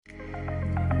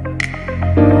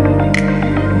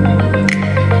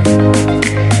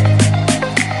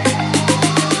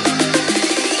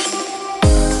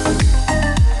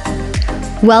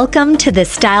Welcome to the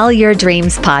Style Your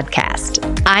Dreams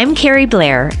podcast. I'm Carrie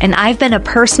Blair, and I've been a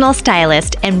personal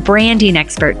stylist and branding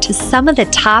expert to some of the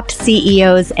top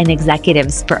CEOs and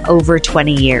executives for over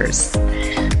 20 years.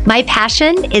 My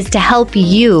passion is to help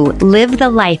you live the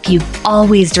life you've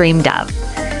always dreamed of.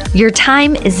 Your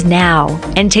time is now,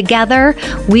 and together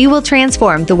we will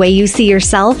transform the way you see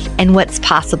yourself and what's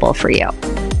possible for you.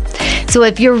 So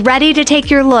if you're ready to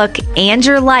take your look and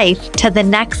your life to the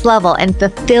next level and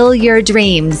fulfill your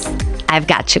dreams, I've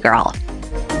got you, girl.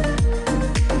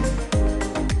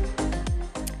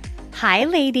 Hi,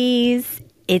 ladies.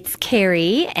 It's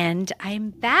Carrie, and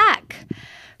I'm back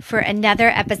for another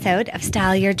episode of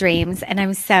Style Your Dreams, and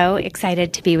I'm so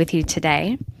excited to be with you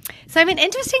today. So I have an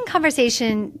interesting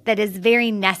conversation that is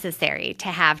very necessary to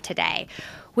have today,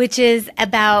 which is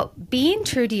about being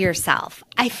true to yourself.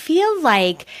 I feel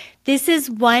like this is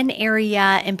one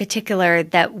area in particular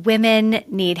that women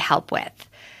need help with.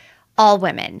 All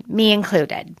women, me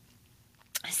included.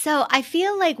 So I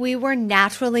feel like we were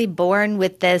naturally born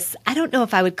with this, I don't know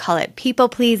if I would call it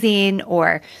people-pleasing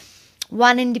or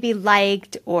wanting to be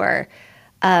liked, or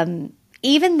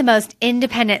even the most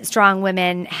independent, strong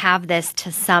women have this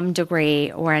to some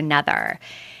degree or another.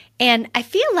 And I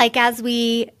feel like as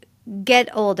we get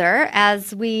older,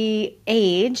 as we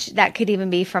age, that could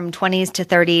even be from 20s to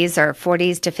 30s or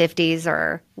 40s to 50s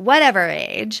or whatever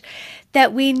age,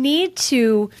 that we need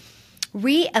to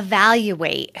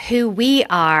reevaluate who we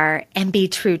are and be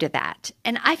true to that.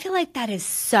 And I feel like that is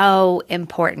so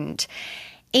important.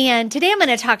 And today I'm going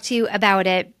to talk to you about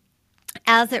it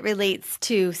as it relates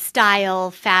to style,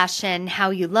 fashion,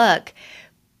 how you look.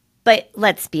 But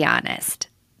let's be honest.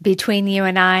 Between you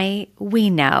and I, we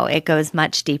know it goes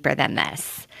much deeper than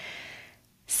this.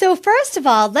 So first of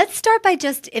all, let's start by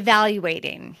just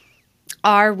evaluating.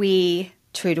 Are we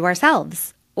true to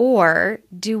ourselves, or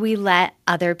do we let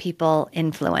other people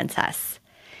influence us?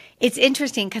 It's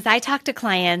interesting because I talk to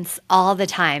clients all the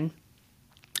time,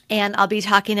 and I'll be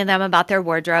talking to them about their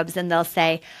wardrobes, and they'll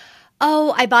say,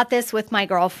 "Oh, I bought this with my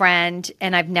girlfriend,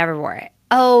 and I've never wore it.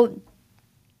 Oh,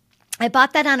 I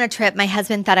bought that on a trip. My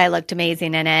husband thought I looked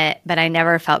amazing in it, but I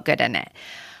never felt good in it.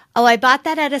 Oh, I bought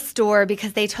that at a store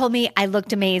because they told me I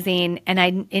looked amazing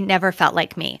and it never felt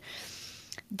like me."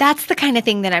 That's the kind of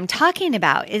thing that I'm talking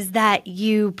about, is that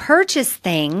you purchase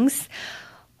things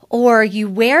or you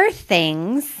wear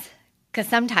things, because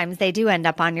sometimes they do end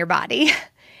up on your body,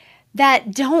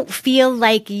 that don't feel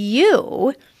like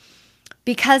you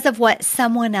because of what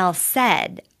someone else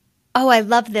said. Oh, I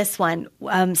love this one.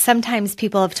 Sometimes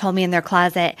people have told me in their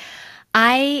closet,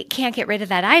 I can't get rid of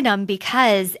that item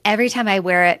because every time I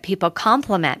wear it, people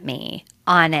compliment me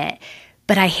on it,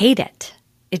 but I hate it.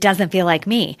 It doesn't feel like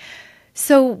me.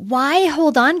 So why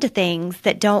hold on to things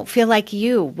that don't feel like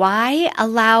you? Why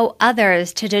allow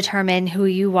others to determine who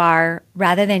you are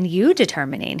rather than you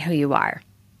determining who you are?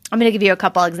 I'm going to give you a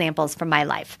couple examples from my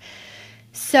life.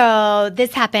 So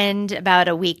this happened about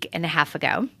a week and a half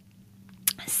ago.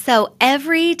 So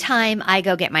every time I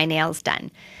go get my nails done,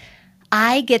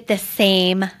 I get the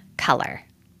same color.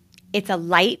 It's a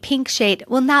light pink shade.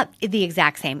 Well, not the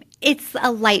exact same. It's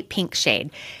a light pink shade.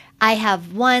 I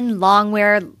have one long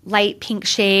wear light pink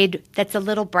shade that's a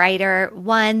little brighter,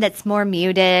 one that's more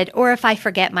muted, or if I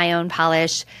forget my own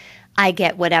polish, I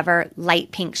get whatever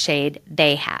light pink shade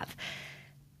they have.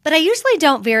 But I usually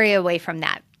don't vary away from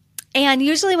that. And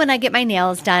usually when I get my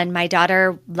nails done, my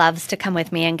daughter loves to come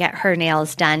with me and get her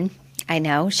nails done. I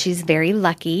know, she's very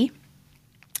lucky.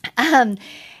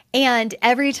 And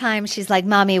every time she's like,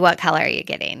 "Mommy, what color are you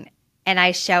getting?" And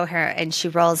I show her and she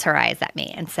rolls her eyes at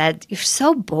me and said, "You're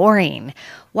so boring.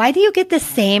 Why do you get the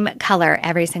same color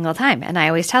every single time?" And I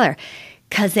always tell her,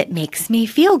 "'Cause it makes me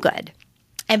feel good."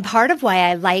 And part of why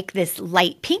I like this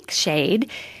light pink shade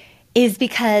is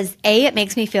because A, it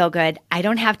makes me feel good. I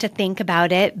don't have to think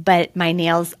about it, but my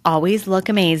nails always look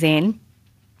amazing.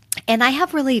 And I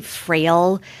have really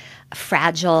fragile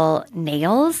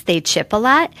nails. They chip a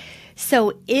lot.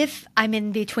 So if I'm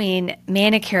in between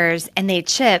manicures and they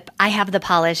chip, I have the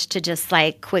polish to just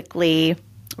like quickly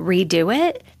redo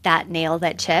it, that nail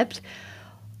that chipped.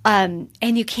 And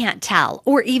you can't tell.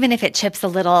 Or even if it chips a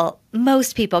little,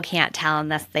 most people can't tell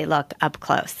unless they look up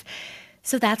close.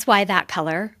 So that's why that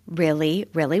color really,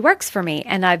 really works for me.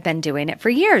 And I've been doing it for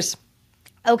years.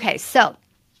 Okay, so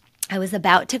I was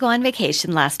about to go on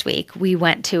vacation last week. We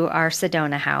went to our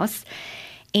Sedona house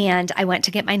and I went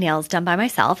to get my nails done by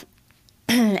myself.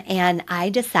 And I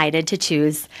decided to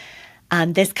choose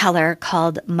this color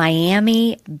called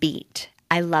Miami Beat.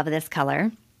 I love this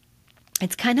color.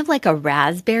 It's kind of like a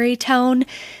raspberry tone,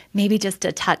 maybe just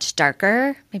a touch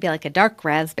darker, maybe like a dark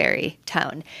raspberry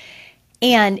tone.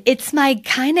 And it's my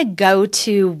kind of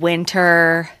go-to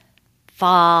winter,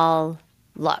 fall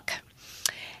look.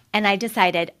 And I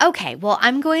decided, okay, well,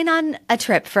 I'm going on a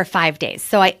trip for 5 days.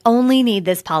 So I only need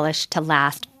this polish to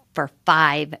last for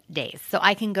 5 days. So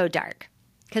I can go dark.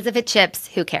 Because if it chips,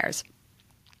 who cares?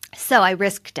 So I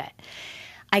risked it.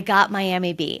 I got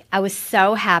Miami B. I was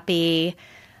so happy.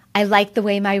 I like the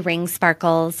way my ring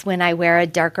sparkles when I wear a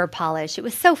darker polish. It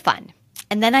was so fun.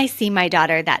 And then I see my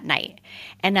daughter that night.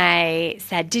 And I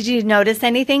said, did you notice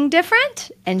anything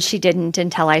different? And she didn't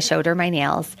until I showed her my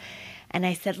nails. And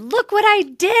I said, look what I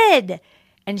did.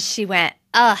 And she went,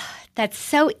 ugh, that's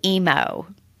so emo,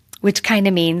 which kind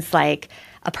of means like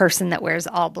a person that wears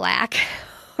all black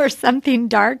or something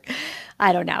dark.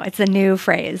 I don't know. It's a new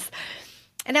phrase.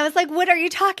 And I was like, what are you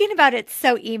talking about? It's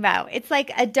so emo. It's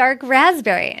like a dark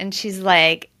raspberry. And she's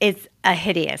like, it's a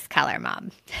hideous color,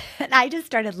 Mom. And I just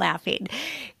started laughing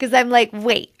because I'm like,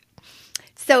 wait.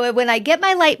 So when I get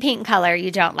my light pink color, you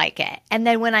don't like it. And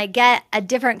then when I get a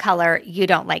different color, you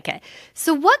don't like it.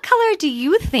 So what color do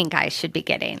you think I should be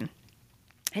getting?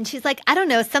 And she's like, I don't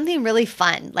know, something really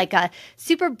fun, like a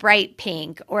super bright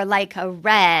pink or like a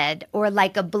red or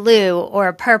like a blue or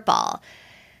a purple.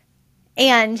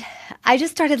 And I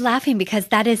just started laughing because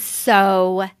that is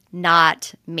so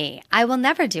not me. I will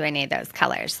never do any of those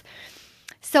colors.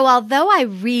 So although I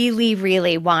really,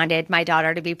 really wanted my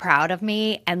daughter to be proud of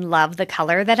me and love the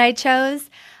color that I chose,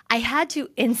 I had to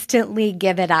instantly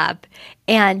give it up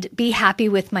and be happy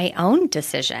with my own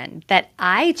decision that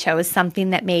I chose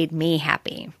something that made me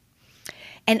happy.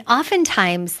 And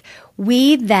oftentimes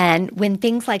we then, when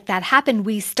things like that happen,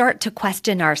 we start to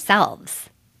question ourselves,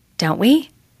 don't we?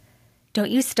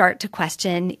 Don't you start to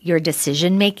question your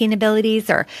decision-making abilities?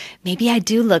 Or maybe I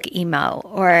do look emo,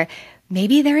 or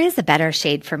maybe there is a better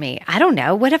shade for me. I don't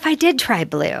know. What if I did try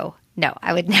blue? No,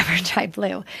 I would never try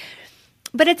blue.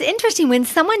 But it's interesting when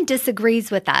someone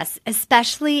disagrees with us,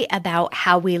 especially about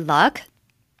how we look.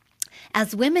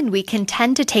 As women, we can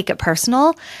tend to take it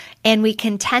personal and we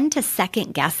can tend to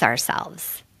second guess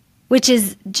ourselves, which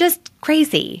is just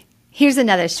crazy. Here's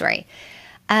another story.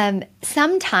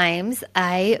 Sometimes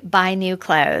I buy new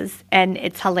clothes and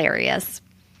it's hilarious.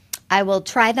 I will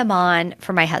try them on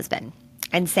for my husband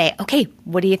and say, okay,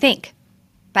 what do you think?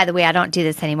 By the way, I don't do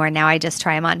this anymore. Now I just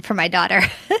try them on for my daughter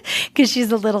because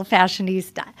she's a little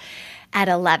fashionista at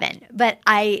 11. But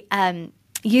I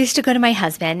used to go to my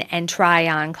husband and try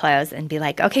on clothes and be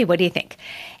like, okay, what do you think?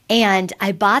 And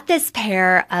I bought this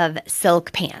pair of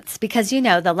silk pants because, you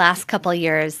know, the last couple of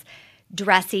years,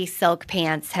 dressy silk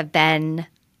pants have been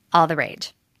all the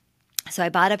rage. So I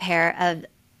bought a pair of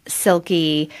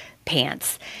silky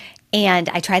pants and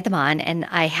I tried them on and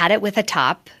I had it with a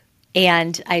top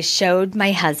and I showed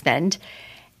my husband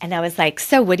and I was like,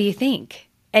 so what do you think?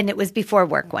 And it was before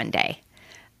work one day.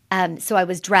 So I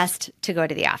was dressed to go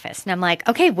to the office and I'm like,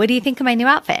 okay, what do you think of my new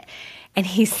outfit? And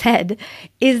he said,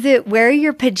 is it wear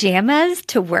your pajamas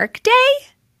to work day?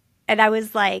 And I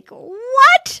was like,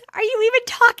 what are you even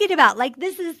talking about? Like,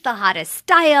 this is the hottest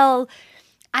style.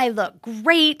 I look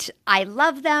great. I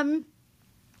love them.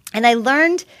 And I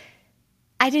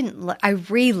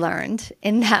relearned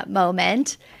in that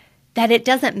moment that it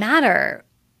doesn't matter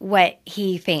what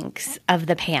he thinks of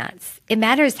the pants. It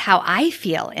matters how I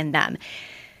feel in them.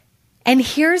 And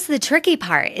here's the tricky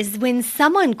part is when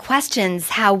someone questions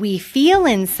how we feel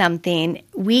in something,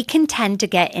 we can tend to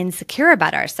get insecure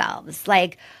about ourselves.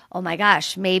 Like, oh my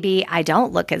gosh, maybe I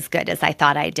don't look as good as I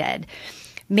thought I did.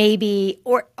 Maybe,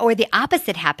 or the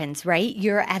opposite happens, right?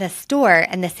 You're at a store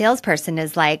and the salesperson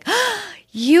is like, oh,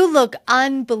 you look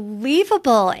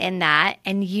unbelievable in that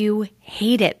and you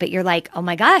hate it. But you're like, oh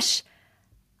my gosh,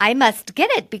 I must get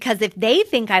it because if they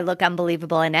think I look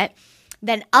unbelievable in it,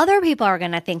 then other people are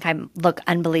going to think I look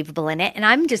unbelievable in it. And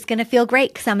I'm just going to feel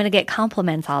great because I'm going to get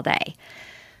compliments all day.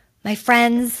 My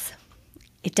friends,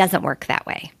 it doesn't work that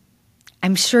way.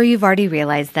 I'm sure you've already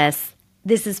realized this.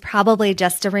 This is probably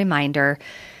just a reminder.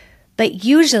 But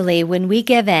usually when we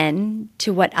give in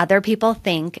to what other people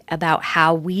think about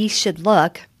how we should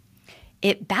look,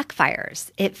 it backfires.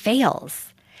 It fails.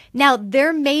 Now,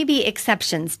 there may be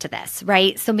exceptions to this,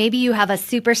 right? So maybe you have a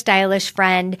super stylish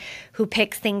friend who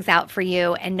picks things out for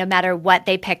you, and no matter what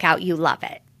they pick out, you love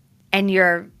it, and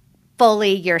you're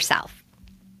fully yourself.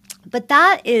 But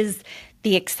that is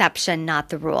the exception, not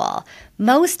the rule.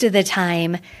 Most of the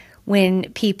time,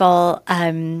 when people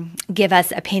give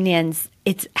us opinions,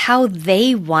 it's how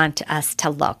they want us to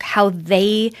look, how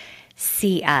they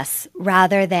see us,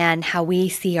 rather than how we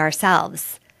see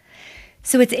ourselves.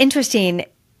 So it's interesting.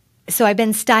 So I've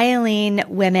been styling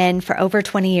women for over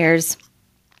 20 years,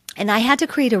 and I had to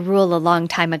create a rule a long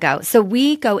time ago. So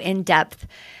we go in depth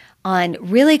on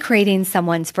really creating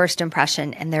someone's first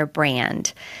impression and their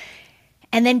brand,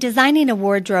 and then designing a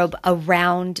wardrobe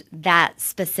around that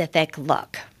specific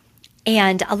look.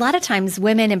 And a lot of times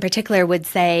women in particular would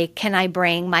say, can I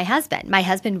bring my husband? My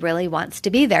husband really wants to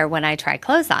be there when I try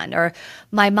clothes on, or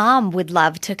my mom would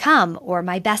love to come, or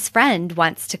my best friend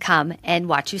wants to come and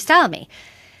watch you style me.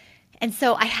 And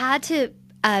so I had to,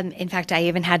 in fact, I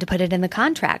even had to put it in the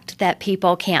contract that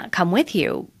people can't come with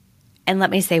you. And let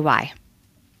me say why.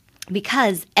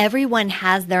 Because everyone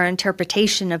has their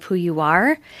interpretation of who you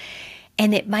are.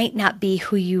 And it might not be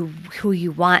who you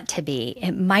want to be.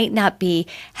 It might not be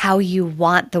how you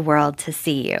want the world to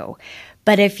see you.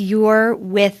 But if you're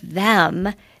with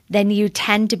them, then you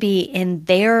tend to be in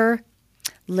their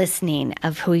listening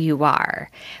of who you are,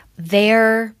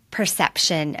 their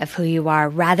perception of who you are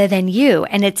rather than you.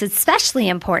 And it's especially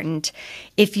important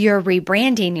if you're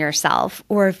rebranding yourself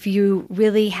or if you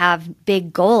really have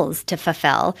big goals to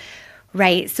fulfill,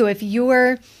 right? So if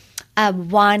you're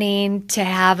wanting to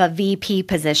have a VP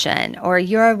position, or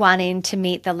you're wanting to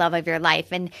meet the love of your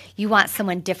life and you want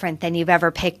someone different than you've ever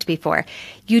picked before,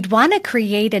 you'd want to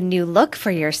create a new look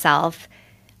for yourself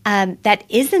that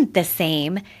isn't the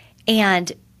same.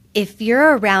 And if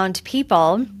you're around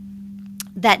people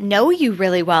that know you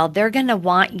really well, they're going to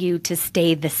want you to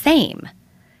stay the same.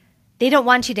 They don't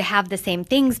want you to have the same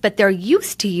things, but they're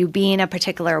used to you being a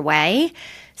particular way.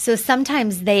 So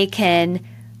sometimes they can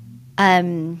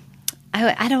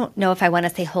I don't know if I want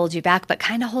to say hold you back, but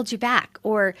kind of hold you back,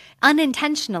 or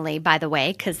unintentionally, by the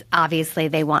way, because obviously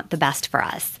they want the best for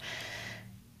us.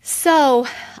 So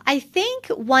I think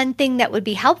one thing that would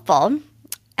be helpful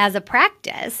as a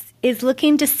practice is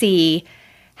looking to see,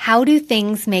 how do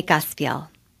things make us feel?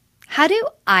 How do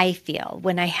I feel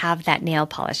when I have that nail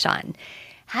polish on?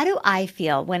 How do I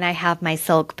feel when I have my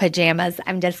silk pajamas?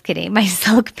 I'm just kidding. My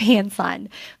silk pants on.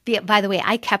 By the way,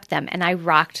 I kept them and I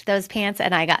rocked those pants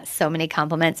and I got so many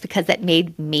compliments because it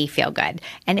made me feel good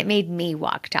and it made me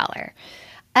walk taller.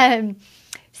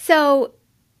 So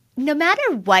no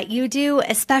matter what you do,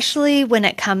 especially when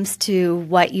it comes to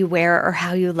what you wear or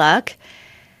how you look,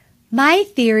 my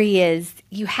theory is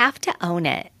you have to own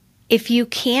it. If you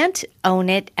can't own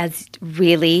it as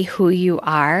really who you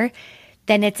are,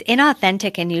 then it's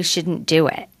inauthentic and you shouldn't do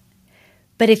it.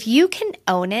 But if you can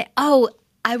own it,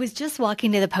 I was just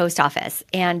walking to the post office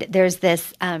and there's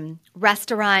this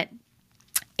restaurant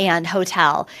and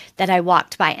hotel that I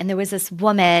walked by, and there was this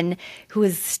woman who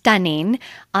was stunning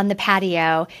on the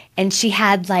patio, and she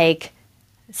had like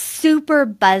super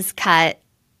buzz cut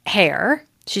hair.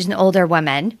 She's an older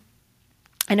woman,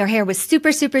 and her hair was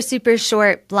super, super, super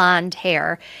short blonde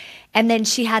hair. And then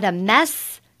she had a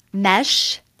mesh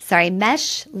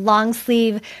long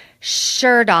sleeve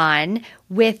shirt on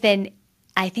with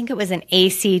I think it was an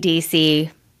AC/DC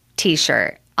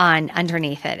t-shirt on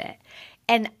underneath it.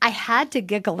 And I had to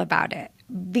giggle about it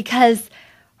because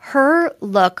her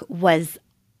look was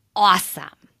awesome.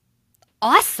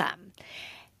 Awesome.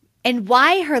 And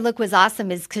why her look was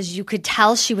awesome is because you could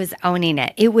tell she was owning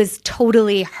it. It was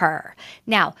totally her.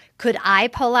 Now, could I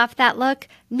pull off that look?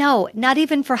 No, not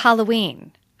even for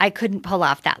Halloween. I couldn't pull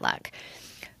off that look.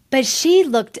 But she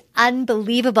looked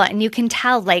unbelievable, and you can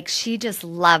tell like she just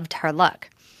loved her look.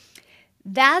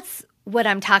 That's what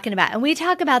I'm talking about. And we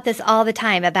talk about this all the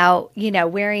time about,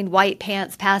 wearing white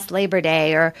pants past Labor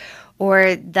Day,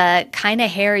 or the kind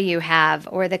of hair you have,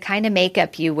 or the kind of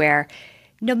makeup you wear.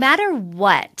 No matter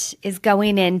what is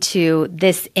going into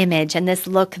this image and this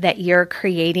look that you're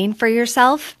creating for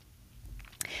yourself,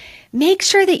 make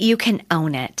sure that you can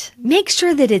own it. Make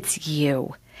sure that it's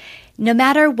you. No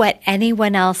matter what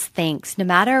anyone else thinks, no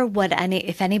matter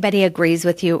if anybody agrees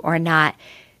with you or not,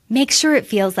 make sure it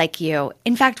feels like you.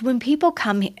 In fact, when people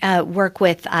come work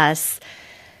with us,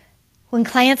 when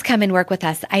clients come and work with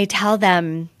us, I tell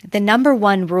them the number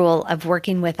one rule of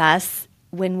working with us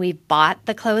when we bought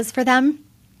the clothes for them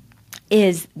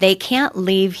is they can't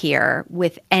leave here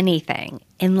with anything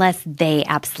unless they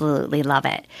absolutely love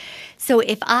it. So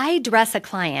if I dress a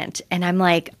client and I'm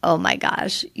like, oh my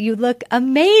gosh, you look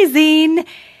amazing,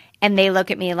 and they look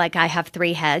at me like I have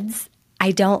 3 heads,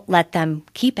 I don't let them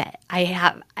keep it.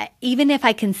 Even if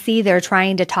I can see they're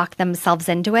trying to talk themselves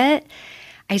into it,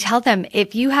 I tell them,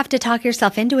 if you have to talk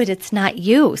yourself into it, it's not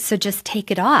you. So just take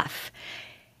it off.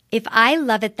 If I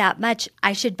love it that much,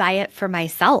 I should buy it for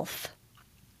myself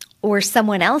or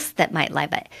someone else that might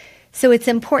love it. So it's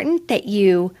important that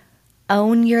you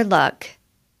own your look,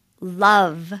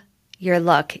 love your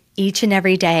look each and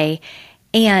every day,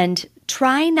 and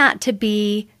try not to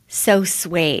be so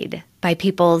swayed by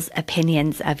people's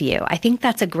opinions of you. I think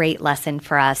that's a great lesson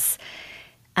for us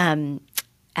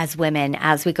as women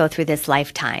as we go through this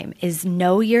lifetime is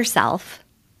know yourself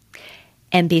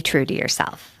and be true to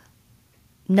yourself.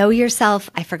 Know yourself.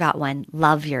 I forgot one.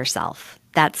 Love yourself.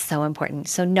 That's so important.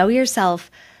 So know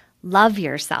yourself, love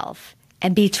yourself,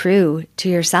 and be true to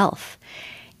yourself.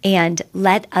 And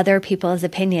let other people's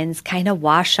opinions kind of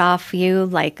wash off you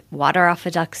like water off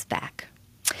a duck's back.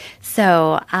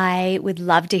 So I would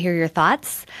love to hear your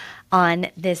thoughts on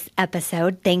this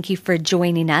episode. Thank you for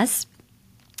joining us.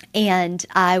 And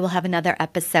I will have another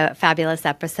fabulous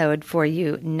episode for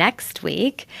you next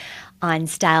week on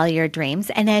Style Your Dreams.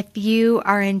 And if you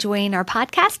are enjoying our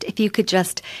podcast, if you could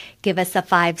just give us a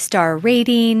 5-star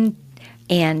rating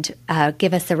and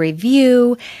give us a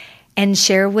review and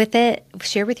share with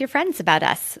your friends about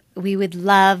us. We would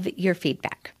love your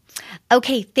feedback.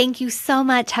 Okay, thank you so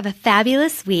much. Have a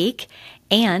fabulous week,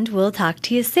 and we'll talk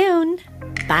to you soon.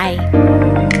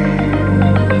 Bye.